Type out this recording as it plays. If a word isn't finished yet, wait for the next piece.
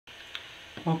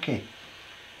Okay.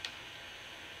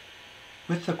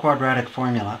 With the quadratic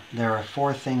formula, there are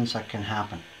four things that can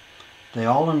happen. They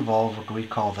all involve what we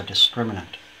call the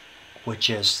discriminant, which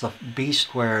is the b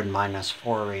squared minus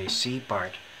 4ac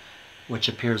part, which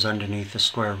appears underneath the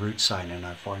square root sign in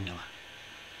our formula.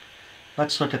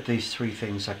 Let's look at these four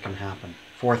things that can happen.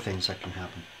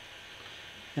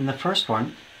 In the first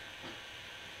one,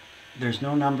 there's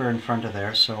no number in front of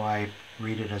there, so I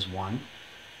read it as 1.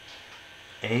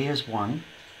 A is 1.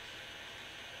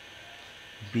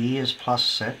 B is plus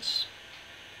 6.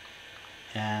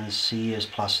 And C is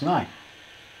plus 9.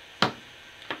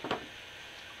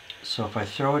 So if I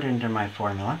throw it into my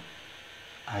formula,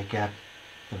 I get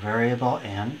the variable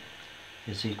n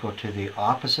is equal to the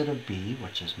opposite of b,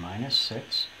 which is minus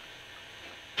 6,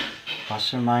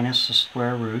 plus or minus the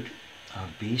square root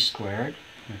of b squared,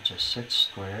 which is 6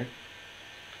 squared,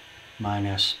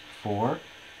 minus 4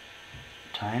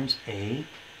 times a,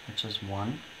 which is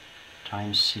 1,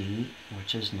 times c,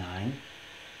 which is 9,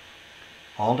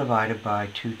 all divided by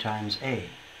 2 times a,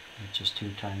 which is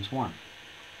 2 times 1.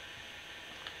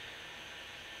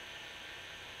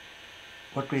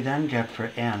 What we then get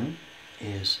for n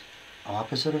is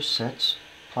opposite of 6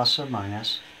 plus or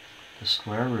minus the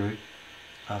square root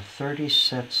of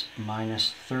 36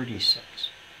 minus 36,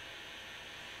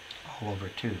 all over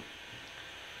 2.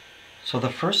 So the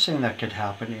first thing that could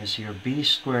happen is your b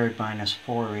squared minus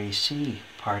 4ac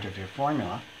part of your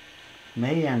formula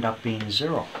may end up being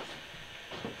 0.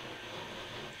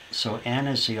 So n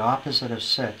is the opposite of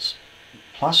 6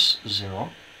 plus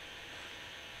 0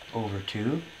 over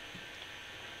 2,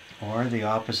 or the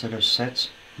opposite of 6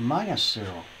 minus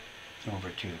 0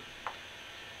 over 2.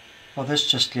 Well, this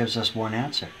just gives us one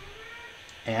answer.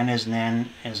 N is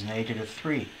negative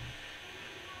 3.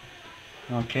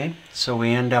 Okay, so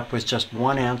we end up with just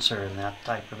one answer in that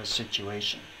type of a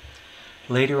situation.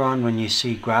 Later on, when you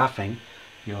see graphing,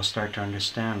 you'll start to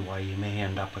understand why you may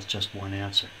end up with just one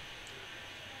answer.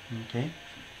 Okay,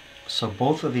 so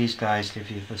both of these guys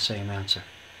give you the same answer.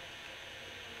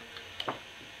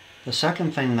 The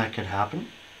second thing that could happen,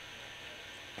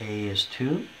 A is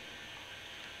 2,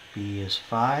 B is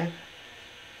 5,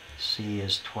 C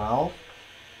is 12.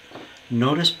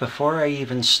 Notice before I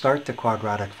even start the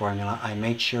quadratic formula, I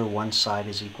make sure one side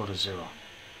is equal to 0.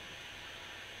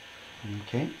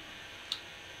 Okay.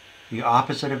 The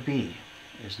opposite of B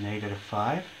is negative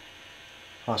 5,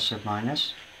 plus or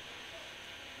minus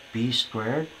b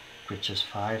squared, which is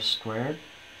 5 squared,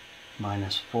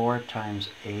 minus 4 times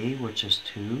a, which is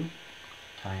 2,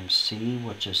 times c,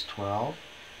 which is 12,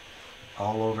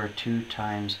 all over 2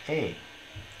 times a,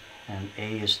 and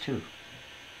a is 2.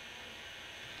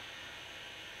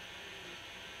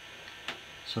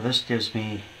 So this gives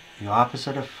me the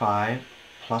opposite of 5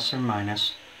 plus or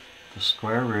minus the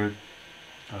square root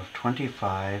of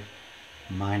 25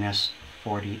 minus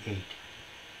 48.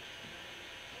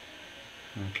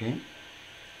 Okay?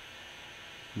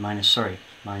 Minus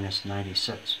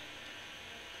 96.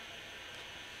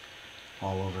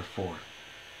 All over 4.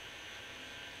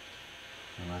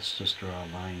 And let's just draw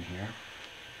a line here.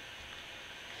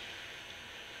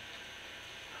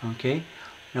 Okay?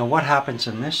 Now what happens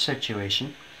in this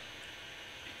situation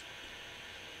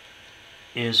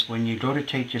is when you go to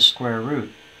take your square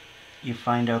root, you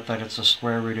find out that it's a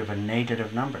square root of a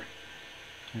negative number.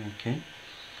 Okay?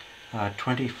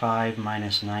 25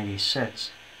 minus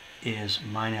 96 is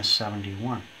minus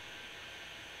 71.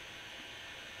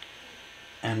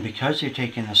 And because you're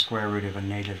taking the square root of a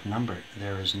negative number,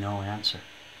 there is no answer.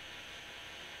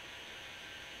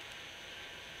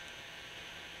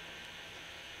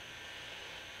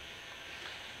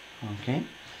 Okay?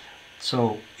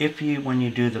 So if you, when you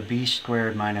do the b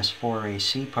squared minus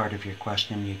 4ac part of your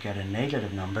question, you get a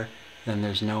negative number, then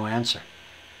there's no answer.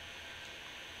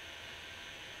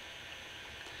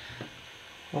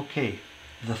 Okay,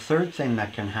 the third thing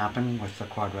that can happen with the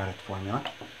quadratic formula,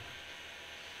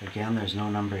 again there's no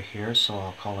number here, so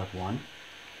I'll call it 1.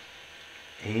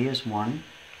 A is 1,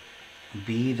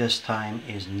 B this time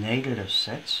is negative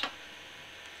 6,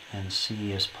 and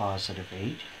C is positive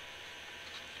 8.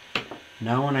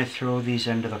 Now when I throw these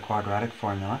into the quadratic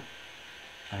formula,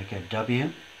 I get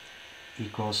W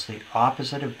equals the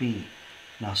opposite of B.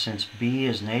 Now since B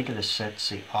is negative 6,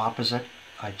 the opposite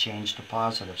I change to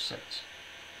positive 6.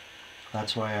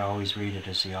 That's why I always read it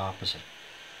as the opposite.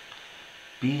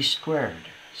 B squared,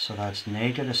 so that's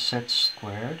negative 6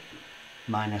 squared,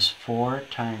 minus 4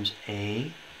 times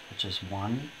A, which is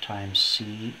 1, times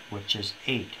C, which is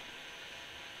 8.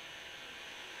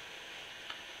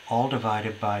 All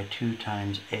divided by 2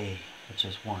 times A, which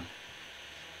is 1.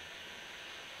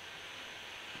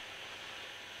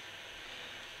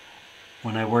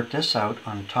 when I work this out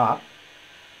on top,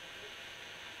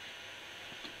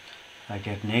 I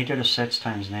get negative 6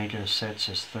 times negative 6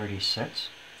 is 36.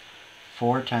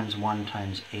 4 times 1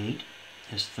 times 8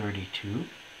 is 32.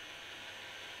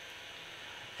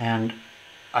 And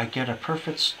I get a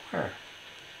perfect square.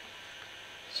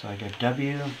 So I get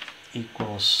W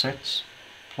equals 6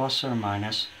 plus or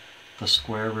minus the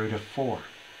square root of 4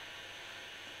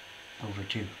 over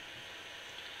 2.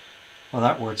 Well,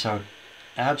 that works out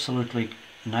absolutely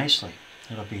nicely.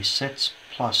 It'll be 6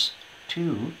 plus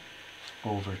 2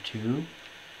 over 2,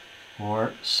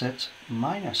 or 6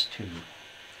 minus 2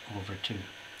 over 2.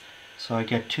 So I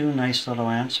get two nice little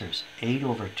answers, 8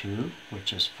 over 2,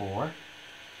 which is 4,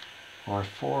 or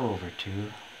 4 over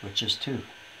 2, which is 2.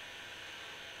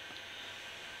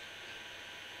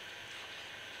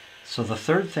 So the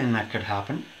third thing that could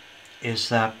happen is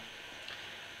that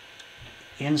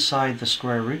inside the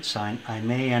square root sign, I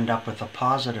may end up with a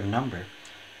positive number,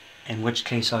 in which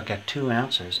case I'll get two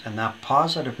answers, and that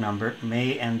positive number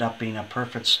may end up being a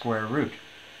perfect square root.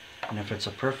 And if it's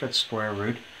a perfect square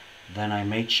root, then I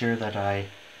make sure that I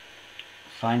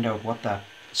find out what that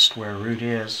square root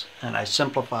is, and I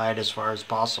simplify it as far as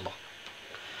possible.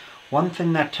 One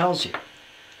thing that tells you,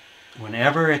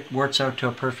 whenever it works out to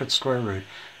a perfect square root,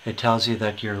 it tells you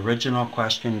that your original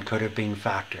question could have been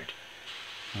factored.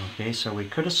 Okay, so we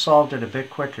could have solved it a bit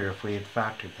quicker if we had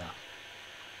factored that.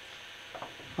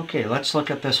 Okay, let's look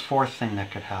at this fourth thing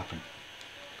that could happen.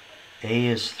 A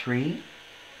is 3,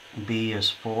 B is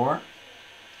 4,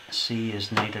 C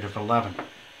is negative 11.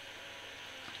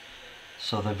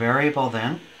 So the variable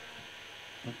then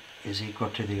is equal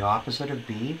to the opposite of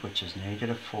B, which is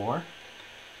negative 4,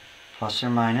 plus or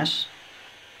minus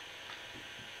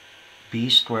B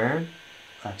squared,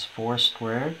 that's 4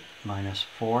 squared, minus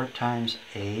 4 times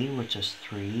A, which is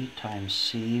 3, times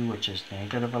C, which is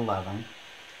negative 11,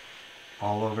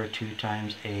 all over 2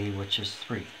 times A, which is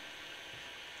 3.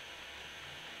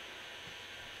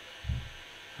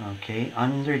 Okay,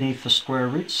 underneath the square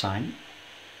root sign,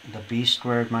 the B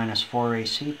squared minus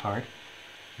 4AC part,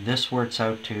 this works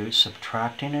out to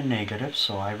subtracting a negative,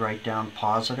 so I write down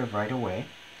positive right away.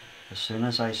 As soon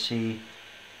as I see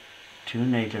two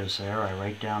negatives there, I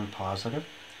write down positive.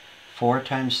 4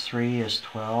 times 3 is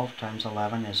 12, times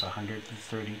 11 is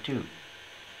 132.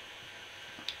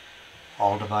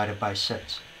 All divided by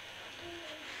 6.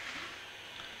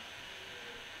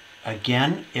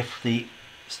 Again, if the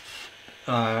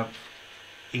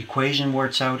equation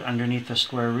works out underneath the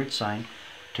square root sign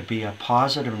to be a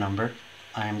positive number,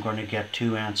 I am going to get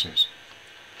two answers.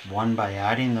 One by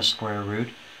adding the square root,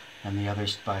 and the other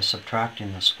by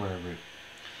subtracting the square root.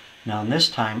 Now in this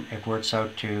time, it works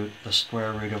out to the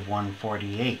square root of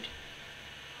 148.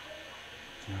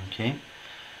 Okay,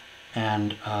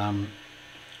 and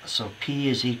so P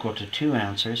is equal to two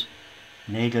answers,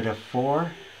 negative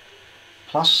 4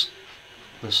 plus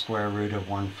the square root of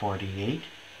 148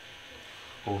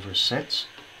 over 6,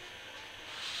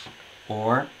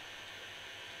 or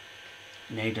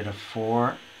negative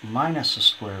 4 minus the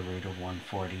square root of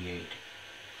 148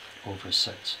 over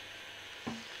 6.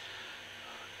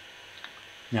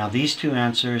 Now these two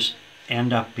answers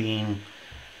end up being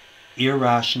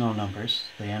irrational numbers.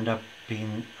 They end up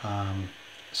being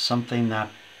something that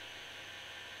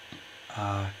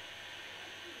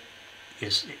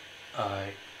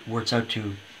works out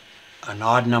to an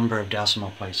odd number of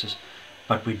decimal places,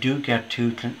 but we do get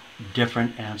two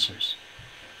different answers.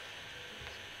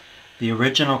 The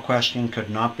original question could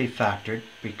not be factored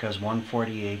because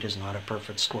 148 is not a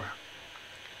perfect square.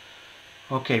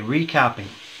 Okay, recapping.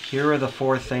 Here are the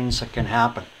four things that can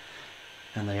happen,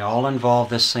 and they all involve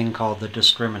this thing called the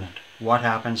discriminant. What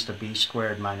happens to b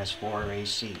squared minus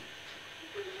 4ac?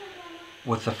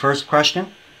 With the first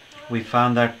question, we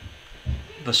found that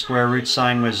the square root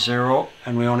sign was 0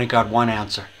 and we only got one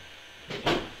answer.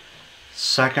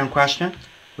 Second question,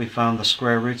 we found the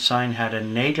square root sign had a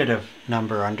negative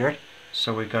number under it,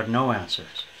 so we got no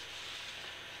answers.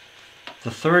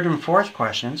 The third and fourth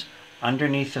questions,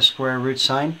 underneath the square root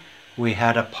sign, we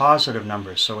had a positive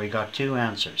number, so we got two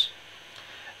answers.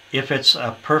 If it's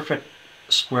a perfect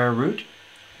square root,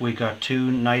 we got two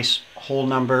nice whole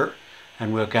number,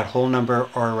 and we'll get whole number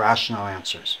or rational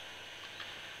answers.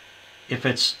 If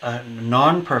it's a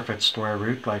non-perfect square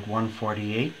root, like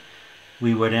 148,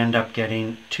 we would end up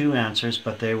getting two answers,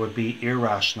 but they would be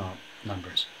irrational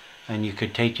numbers. And you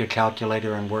could take your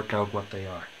calculator and work out what they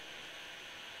are.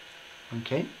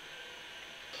 Okay?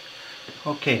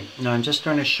 Okay, now I'm just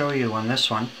going to show you on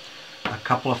this one a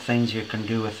couple of things you can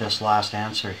do with this last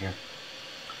answer here.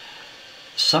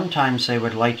 Sometimes they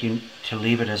would like you to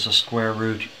leave it as a square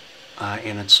root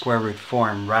in its square root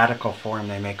form, radical form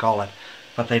they may call it,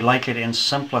 but they like it in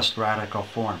simplest radical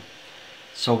form.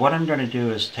 So what I'm going to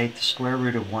do is take the square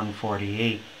root of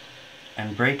 148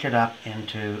 and break it up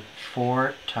into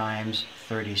 4 times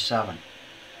 37.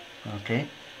 Okay?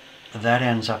 That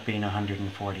ends up being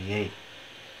 148.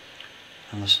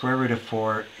 And the square root of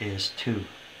 4 is 2.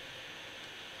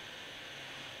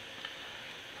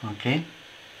 Okay?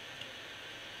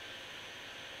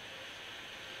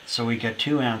 So we get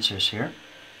two answers here.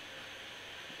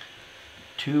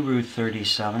 2 root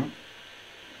 37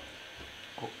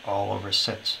 all over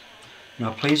 6.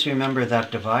 Now please remember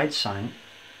that divide sign.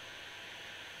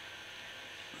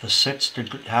 The 6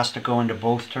 has to go into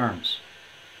both terms.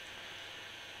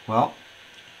 Well,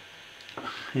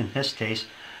 in this case,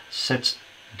 6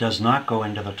 does not go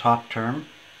into the top term,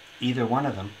 either one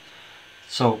of them.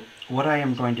 So what I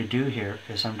am going to do here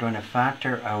is I'm going to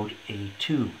factor out a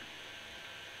 2.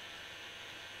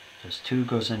 Because 2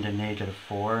 goes into negative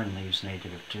 4 and leaves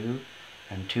negative 2,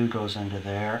 and 2 goes into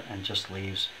there and just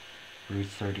leaves root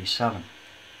 37.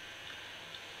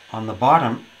 On the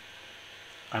bottom,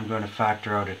 I'm going to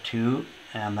factor out a 2,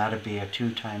 and that would be a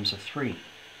 2 times a 3.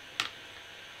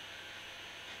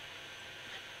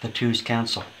 The 2's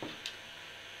cancel.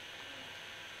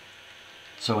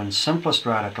 So in simplest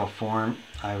radical form,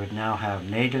 I would now have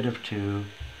negative 2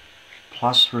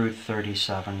 plus root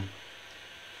 37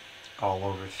 all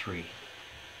over 3.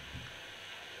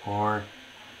 Or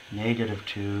negative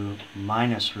 2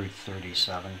 minus root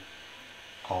 37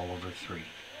 all over 3.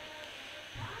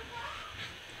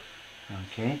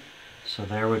 Okay, so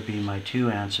there would be my two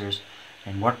answers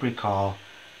in what we call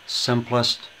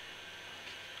simplest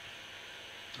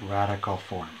radical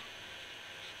form.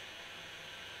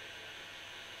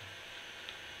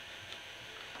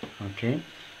 Okay,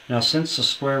 now since the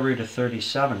square root of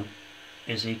 37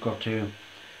 is equal to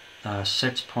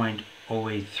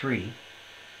 6.083,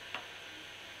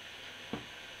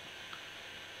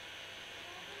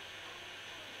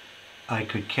 I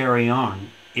could carry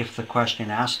on if the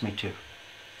question asked me to.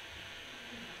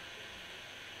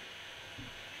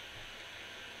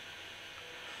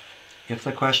 If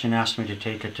the question asked me to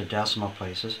take it to decimal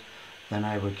places, then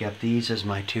I would get these as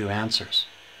my two answers.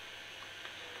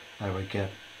 I would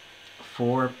get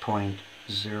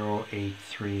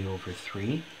 4.083 over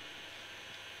 3,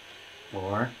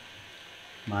 or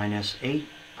minus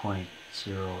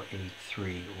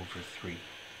 8.083 over 3.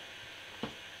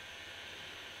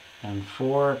 And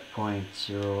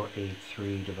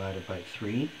 4.083 divided by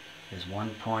 3 is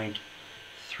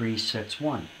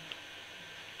 1.361.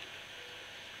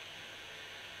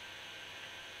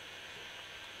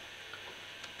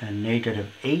 And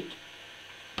negative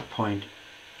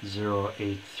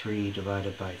 8.083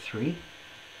 divided by 3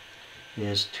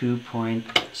 is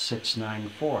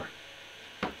 2.694.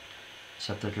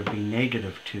 Except that it would be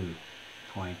negative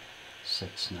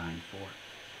 2.694.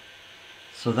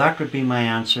 So that would be my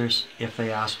answers if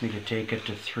they asked me to take it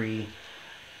to 3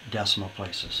 decimal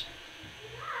places.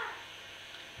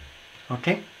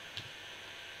 Okay?